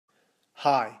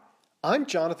Hi, I'm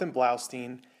Jonathan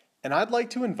Blaustein, and I'd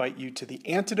like to invite you to the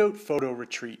Antidote Photo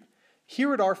Retreat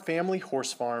here at our family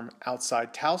horse farm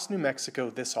outside Taos, New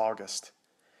Mexico this August.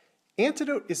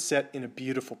 Antidote is set in a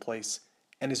beautiful place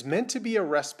and is meant to be a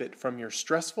respite from your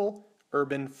stressful,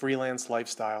 urban freelance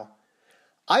lifestyle.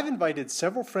 I've invited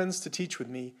several friends to teach with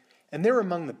me, and they're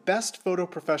among the best photo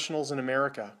professionals in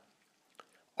America.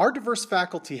 Our diverse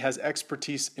faculty has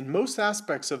expertise in most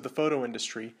aspects of the photo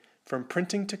industry, from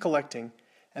printing to collecting,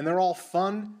 and they're all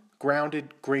fun,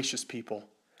 grounded, gracious people.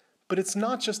 But it's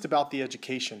not just about the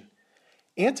education.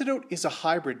 Antidote is a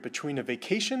hybrid between a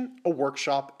vacation, a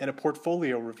workshop, and a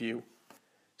portfolio review.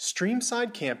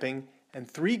 Streamside camping and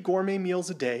 3 gourmet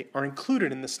meals a day are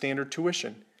included in the standard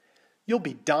tuition. You'll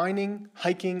be dining,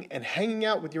 hiking, and hanging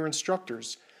out with your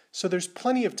instructors, so there's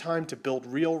plenty of time to build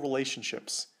real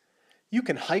relationships. You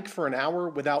can hike for an hour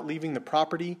without leaving the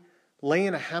property, lay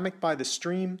in a hammock by the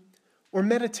stream, or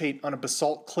meditate on a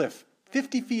basalt cliff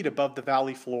 50 feet above the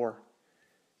valley floor.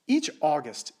 Each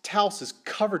August, Taos is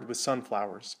covered with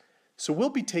sunflowers, so we'll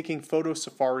be taking photo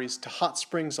safaris to hot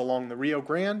springs along the Rio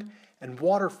Grande and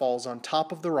waterfalls on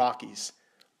top of the Rockies.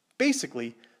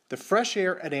 Basically, the fresh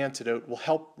air at Antidote will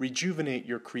help rejuvenate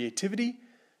your creativity,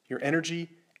 your energy,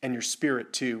 and your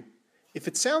spirit too. If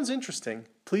it sounds interesting,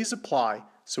 please apply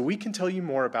so we can tell you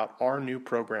more about our new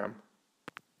program.